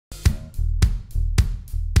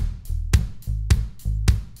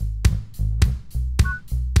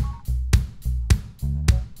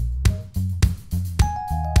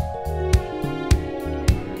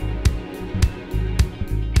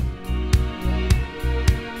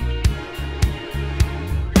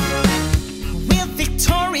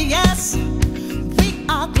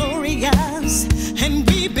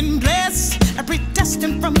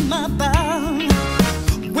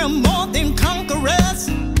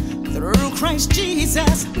Christ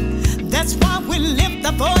Jesus. That's why we lift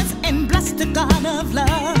our voice and bless the God of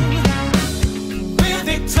love. We're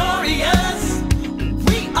victorious,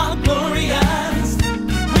 we are glorious.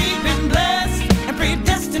 We've been blessed and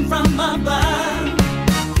predestined from above.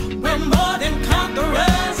 We're more than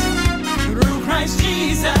conquerors through Christ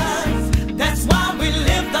Jesus. That's why we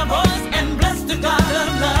lift our voice and bless the God of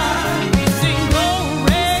love. We sing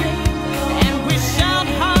glory and we shout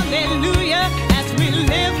hallelujah as we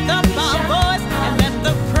lift up our voice and let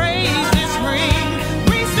the praises ring.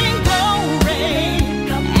 We sing glory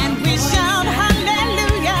and we shout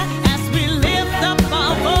hallelujah as we lift up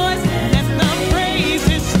our voice and let the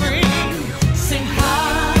praises ring. Sing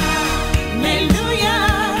hallelujah,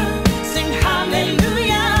 sing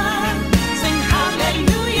hallelujah, sing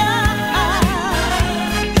hallelujah,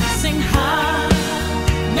 sing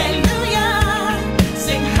hallelujah,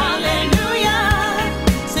 sing hallelujah,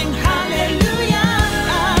 sing hallelujah.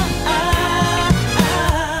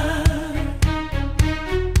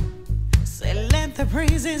 Say let the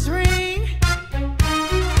praises ring.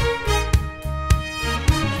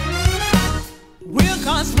 We're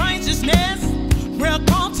God's righteousness, we're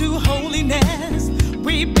called to holiness.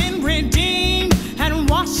 We've been redeemed and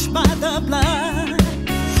washed by the blood.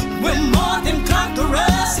 We're more than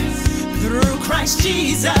conquerors through Christ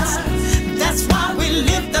Jesus. That's why we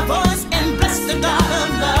lift the voice and bless the God